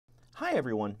Hi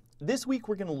everyone. This week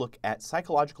we're going to look at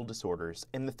psychological disorders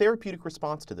and the therapeutic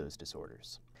response to those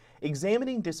disorders.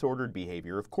 Examining disordered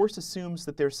behavior of course assumes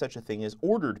that there's such a thing as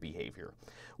ordered behavior,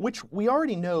 which we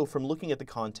already know from looking at the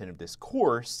content of this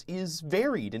course is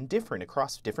varied and different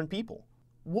across different people.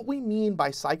 What we mean by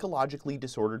psychologically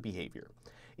disordered behavior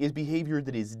is behavior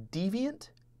that is deviant,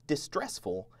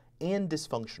 distressful, and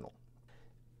dysfunctional.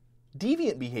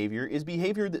 Deviant behavior is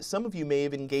behavior that some of you may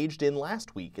have engaged in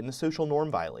last week in the social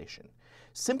norm violation.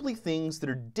 Simply things that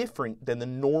are different than the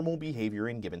normal behavior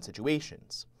in given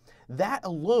situations. That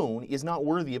alone is not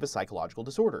worthy of a psychological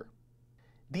disorder.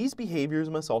 These behaviors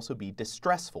must also be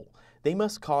distressful. They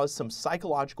must cause some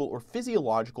psychological or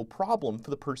physiological problem for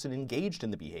the person engaged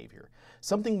in the behavior,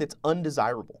 something that's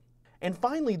undesirable. And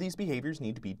finally, these behaviors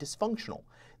need to be dysfunctional.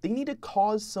 They need to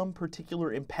cause some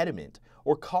particular impediment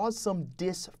or cause some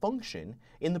dysfunction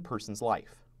in the person's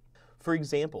life. For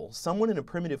example, someone in a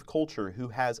primitive culture who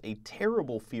has a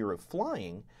terrible fear of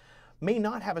flying may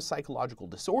not have a psychological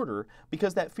disorder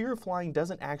because that fear of flying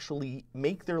doesn't actually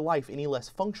make their life any less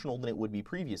functional than it would be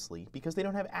previously because they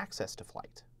don't have access to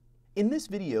flight. In this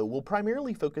video, we'll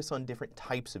primarily focus on different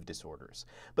types of disorders,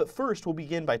 but first we'll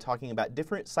begin by talking about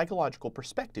different psychological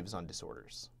perspectives on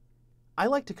disorders. I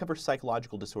like to cover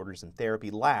psychological disorders in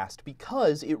therapy last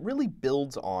because it really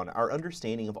builds on our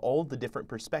understanding of all of the different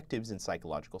perspectives in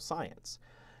psychological science.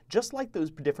 Just like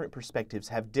those different perspectives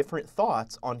have different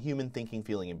thoughts on human thinking,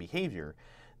 feeling, and behavior,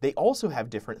 they also have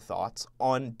different thoughts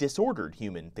on disordered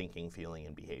human thinking, feeling,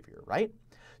 and behavior, right?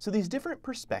 So these different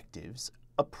perspectives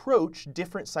approach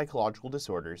different psychological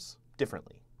disorders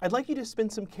differently. I'd like you to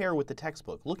spend some care with the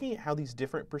textbook, looking at how these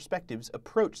different perspectives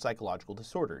approach psychological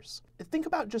disorders. Think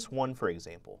about just one, for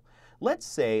example. Let's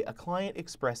say a client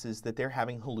expresses that they're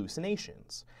having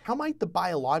hallucinations. How might the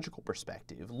biological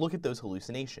perspective look at those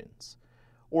hallucinations?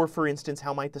 Or, for instance,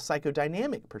 how might the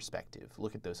psychodynamic perspective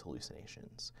look at those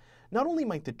hallucinations? Not only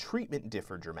might the treatment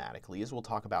differ dramatically, as we'll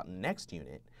talk about in the next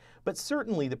unit, but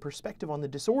certainly the perspective on the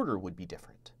disorder would be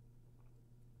different.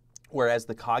 Whereas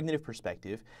the cognitive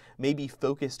perspective may be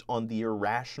focused on the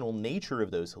irrational nature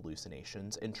of those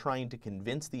hallucinations and trying to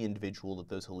convince the individual that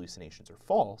those hallucinations are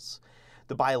false,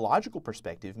 the biological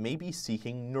perspective may be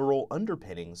seeking neural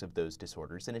underpinnings of those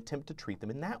disorders and attempt to treat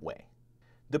them in that way.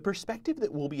 The perspective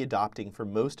that we'll be adopting for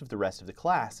most of the rest of the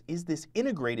class is this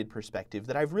integrated perspective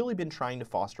that I've really been trying to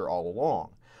foster all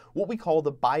along, what we call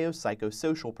the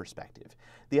biopsychosocial perspective,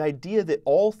 the idea that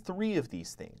all three of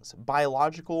these things,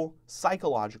 biological,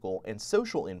 psychological, and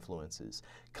social influences,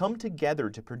 come together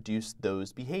to produce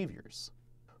those behaviors.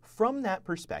 From that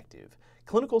perspective,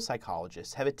 clinical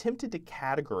psychologists have attempted to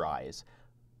categorize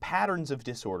patterns of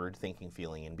disordered thinking,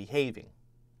 feeling, and behaving.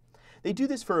 They do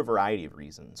this for a variety of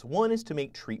reasons. One is to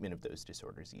make treatment of those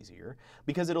disorders easier,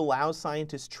 because it allows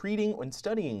scientists treating and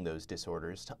studying those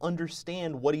disorders to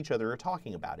understand what each other are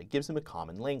talking about. It gives them a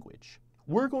common language.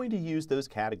 We're going to use those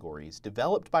categories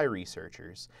developed by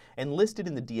researchers and listed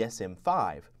in the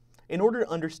DSM-5 in order to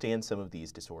understand some of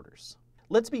these disorders.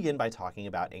 Let's begin by talking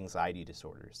about anxiety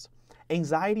disorders.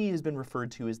 Anxiety has been referred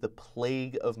to as the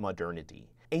plague of modernity.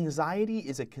 Anxiety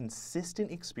is a consistent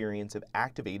experience of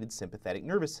activated sympathetic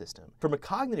nervous system. From a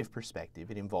cognitive perspective,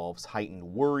 it involves heightened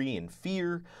worry and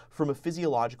fear. From a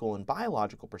physiological and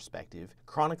biological perspective,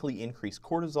 chronically increased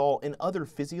cortisol and other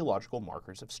physiological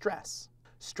markers of stress.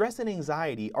 Stress and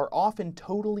anxiety are often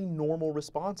totally normal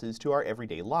responses to our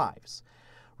everyday lives.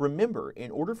 Remember,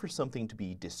 in order for something to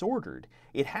be disordered,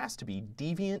 it has to be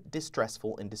deviant,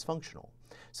 distressful, and dysfunctional.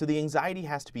 So the anxiety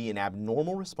has to be an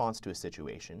abnormal response to a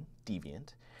situation,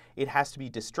 deviant. It has to be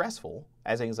distressful,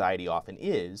 as anxiety often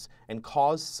is, and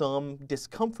cause some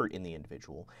discomfort in the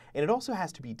individual. And it also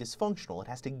has to be dysfunctional. It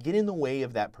has to get in the way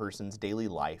of that person's daily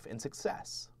life and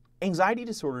success. Anxiety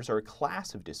disorders are a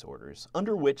class of disorders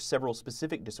under which several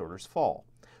specific disorders fall.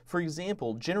 For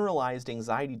example, generalized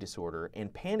anxiety disorder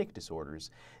and panic disorders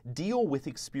deal with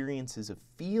experiences of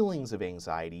feelings of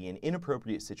anxiety in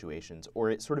inappropriate situations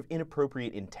or at sort of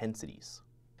inappropriate intensities.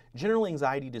 General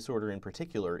anxiety disorder in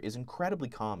particular is incredibly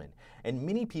common, and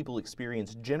many people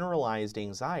experience generalized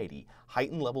anxiety,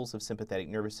 heightened levels of sympathetic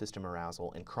nervous system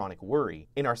arousal, and chronic worry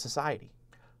in our society.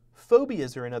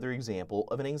 Phobias are another example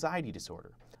of an anxiety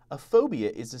disorder. A phobia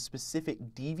is a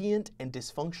specific deviant and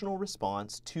dysfunctional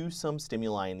response to some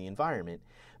stimuli in the environment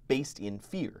based in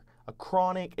fear, a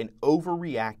chronic and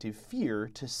overreactive fear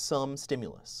to some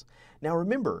stimulus. Now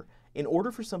remember, in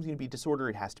order for something to be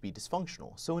disordered, it has to be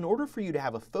dysfunctional. So in order for you to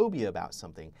have a phobia about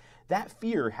something, that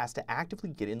fear has to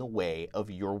actively get in the way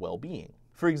of your well-being.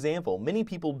 For example, many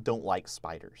people don't like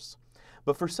spiders.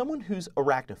 But for someone who's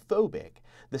arachnophobic,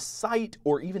 the sight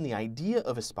or even the idea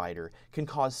of a spider can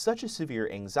cause such a severe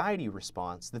anxiety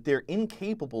response that they're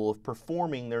incapable of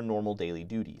performing their normal daily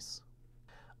duties.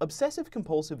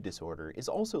 Obsessive-compulsive disorder is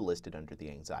also listed under the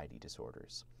anxiety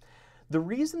disorders. The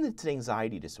reason that it's an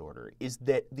anxiety disorder is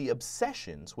that the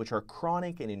obsessions, which are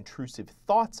chronic and intrusive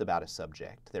thoughts about a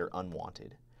subject that are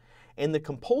unwanted, and the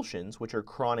compulsions, which are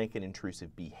chronic and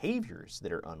intrusive behaviors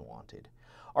that are unwanted,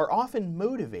 are often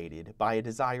motivated by a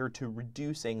desire to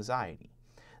reduce anxiety.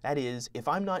 That is, if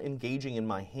I'm not engaging in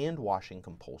my hand-washing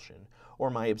compulsion or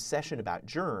my obsession about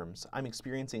germs, I'm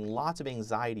experiencing lots of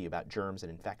anxiety about germs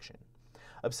and infection.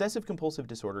 Obsessive-compulsive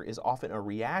disorder is often a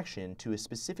reaction to a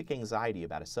specific anxiety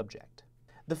about a subject.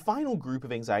 The final group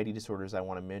of anxiety disorders I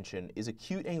want to mention is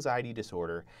acute anxiety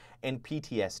disorder and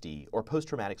PTSD, or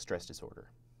post-traumatic stress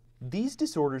disorder. These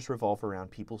disorders revolve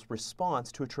around people's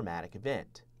response to a traumatic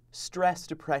event. Stress,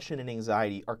 depression, and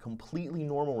anxiety are completely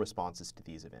normal responses to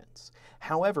these events.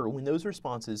 However, when those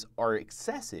responses are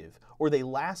excessive or they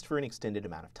last for an extended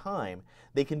amount of time,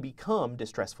 they can become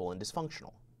distressful and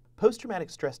dysfunctional. Post-traumatic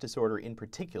stress disorder in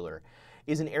particular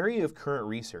is an area of current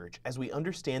research as we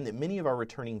understand that many of our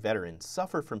returning veterans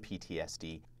suffer from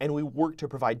PTSD, and we work to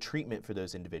provide treatment for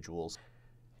those individuals.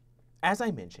 As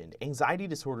I mentioned, anxiety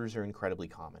disorders are incredibly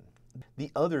common.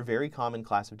 The other very common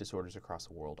class of disorders across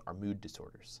the world are mood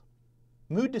disorders.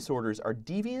 Mood disorders are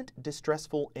deviant,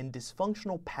 distressful, and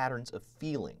dysfunctional patterns of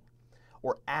feeling,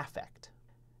 or affect.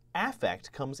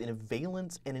 Affect comes in a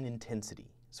valence and an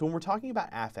intensity. So when we're talking about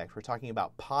affect, we're talking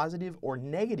about positive or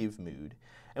negative mood,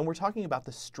 and we're talking about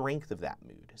the strength of that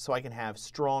mood. So I can have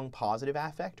strong positive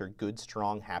affect, or good,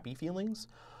 strong, happy feelings,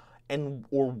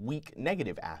 or weak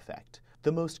negative affect.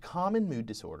 The most common mood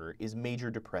disorder is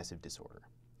major depressive disorder.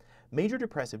 Major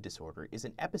depressive disorder is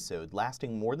an episode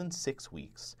lasting more than 6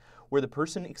 weeks where the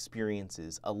person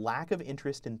experiences a lack of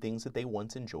interest in things that they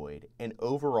once enjoyed and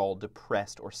overall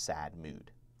depressed or sad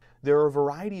mood. There are a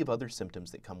variety of other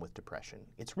symptoms that come with depression.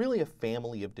 It's really a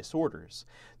family of disorders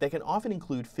that can often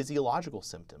include physiological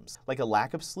symptoms, like a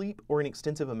lack of sleep or an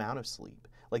extensive amount of sleep,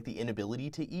 like the inability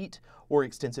to eat or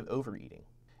extensive overeating.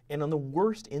 And on the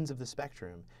worst ends of the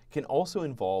spectrum can also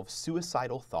involve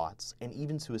suicidal thoughts and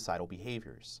even suicidal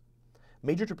behaviors.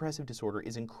 Major depressive disorder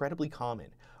is incredibly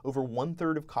common. Over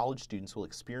 1/3 of college students will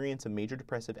experience a major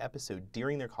depressive episode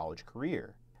during their college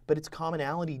career. But its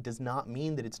commonality does not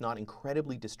mean that it's not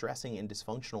incredibly distressing and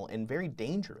dysfunctional and very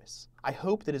dangerous. I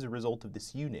hope that as a result of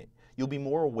this unit, you'll be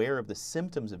more aware of the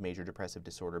symptoms of major depressive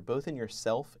disorder both in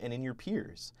yourself and in your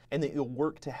peers, and that you'll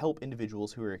work to help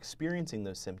individuals who are experiencing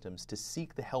those symptoms to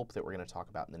seek the help that we're going to talk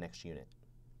about in the next unit.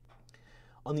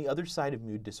 On the other side of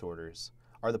mood disorders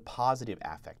are the positive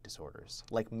affect disorders,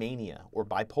 like mania or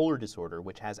bipolar disorder,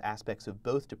 which has aspects of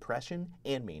both depression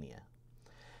and mania.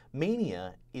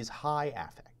 Mania is high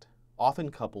affect,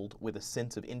 often coupled with a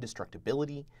sense of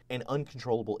indestructibility and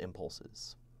uncontrollable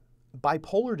impulses.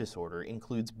 Bipolar disorder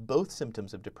includes both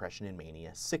symptoms of depression and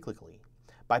mania cyclically.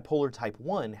 Bipolar type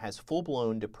 1 has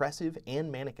full-blown depressive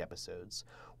and manic episodes,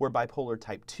 where bipolar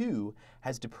type 2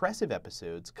 has depressive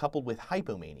episodes coupled with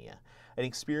hypomania, an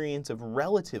experience of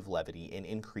relative levity and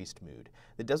increased mood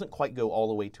that doesn't quite go all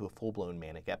the way to a full-blown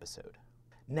manic episode.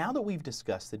 Now that we've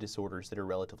discussed the disorders that are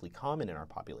relatively common in our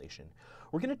population,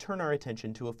 we're going to turn our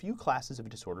attention to a few classes of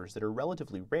disorders that are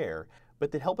relatively rare,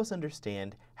 but that help us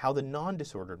understand how the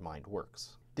non-disordered mind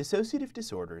works. Dissociative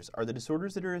disorders are the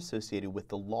disorders that are associated with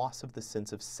the loss of the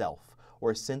sense of self,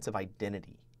 or a sense of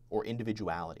identity, or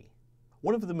individuality.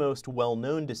 One of the most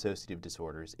well-known dissociative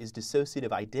disorders is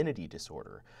dissociative identity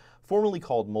disorder, formerly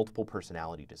called multiple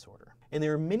personality disorder. And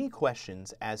there are many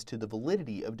questions as to the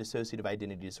validity of dissociative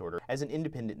identity disorder as an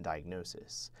independent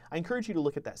diagnosis. I encourage you to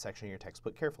look at that section in your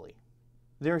textbook carefully.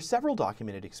 There are several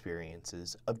documented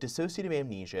experiences of dissociative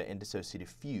amnesia and dissociative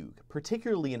fugue,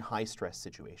 particularly in high-stress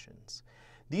situations.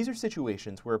 These are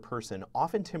situations where a person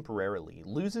often temporarily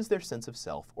loses their sense of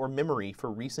self or memory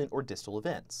for recent or distal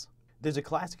events. There's a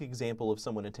classic example of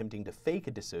someone attempting to fake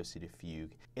a dissociative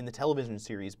fugue in the television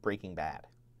series Breaking Bad.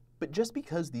 But just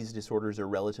because these disorders are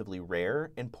relatively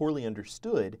rare and poorly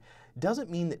understood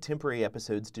doesn't mean that temporary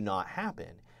episodes do not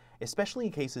happen, especially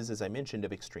in cases, as I mentioned,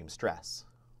 of extreme stress.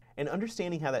 And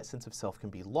understanding how that sense of self can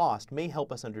be lost may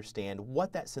help us understand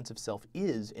what that sense of self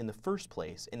is in the first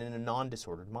place and in a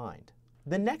non-disordered mind.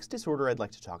 The next disorder I'd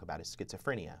like to talk about is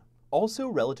schizophrenia. Also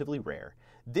relatively rare,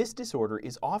 this disorder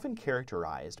is often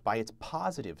characterized by its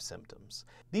positive symptoms.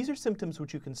 These are symptoms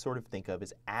which you can sort of think of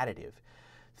as additive.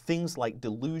 Things like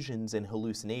delusions and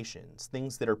hallucinations,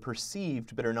 things that are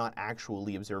perceived but are not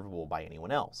actually observable by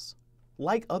anyone else.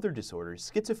 Like other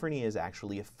disorders, schizophrenia is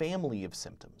actually a family of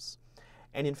symptoms.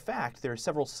 And in fact, there are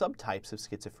several subtypes of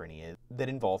schizophrenia that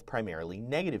involve primarily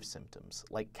negative symptoms,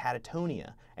 like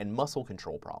catatonia and muscle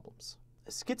control problems.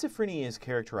 Schizophrenia is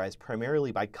characterized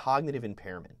primarily by cognitive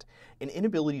impairment, an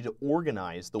inability to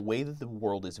organize the way that the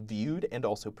world is viewed and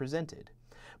also presented.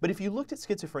 But if you looked at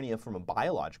schizophrenia from a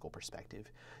biological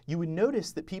perspective, you would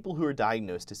notice that people who are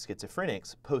diagnosed as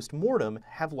schizophrenics post-mortem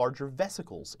have larger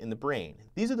vesicles in the brain.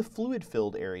 These are the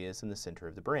fluid-filled areas in the center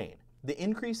of the brain. The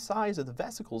increased size of the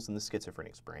vesicles in the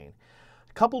schizophrenic's brain,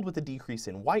 coupled with a decrease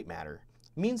in white matter,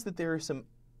 means that there are some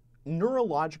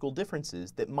neurological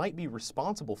differences that might be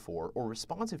responsible for or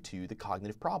responsive to the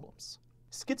cognitive problems.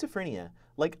 Schizophrenia,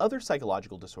 like other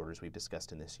psychological disorders we've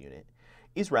discussed in this unit,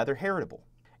 is rather heritable,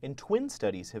 and twin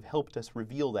studies have helped us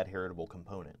reveal that heritable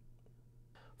component.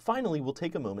 Finally, we'll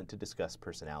take a moment to discuss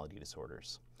personality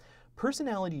disorders.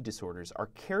 Personality disorders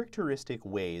are characteristic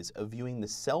ways of viewing the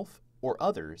self or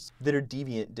others that are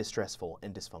deviant, distressful,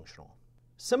 and dysfunctional.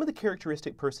 Some of the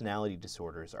characteristic personality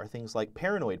disorders are things like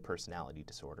paranoid personality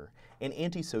disorder and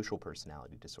antisocial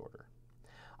personality disorder.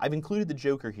 I've included the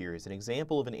Joker here as an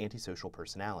example of an antisocial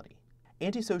personality.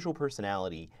 Antisocial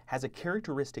personality has a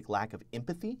characteristic lack of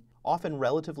empathy, often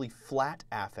relatively flat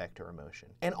affect or emotion,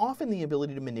 and often the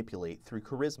ability to manipulate through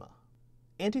charisma.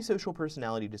 Antisocial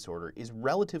personality disorder is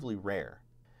relatively rare,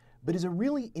 but is a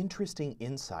really interesting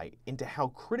insight into how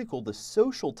critical the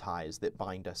social ties that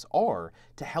bind us are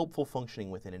to helpful functioning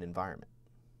within an environment.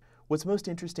 What's most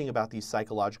interesting about these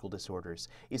psychological disorders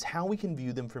is how we can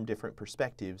view them from different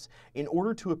perspectives in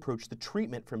order to approach the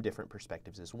treatment from different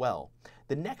perspectives as well.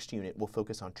 The next unit will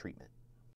focus on treatment.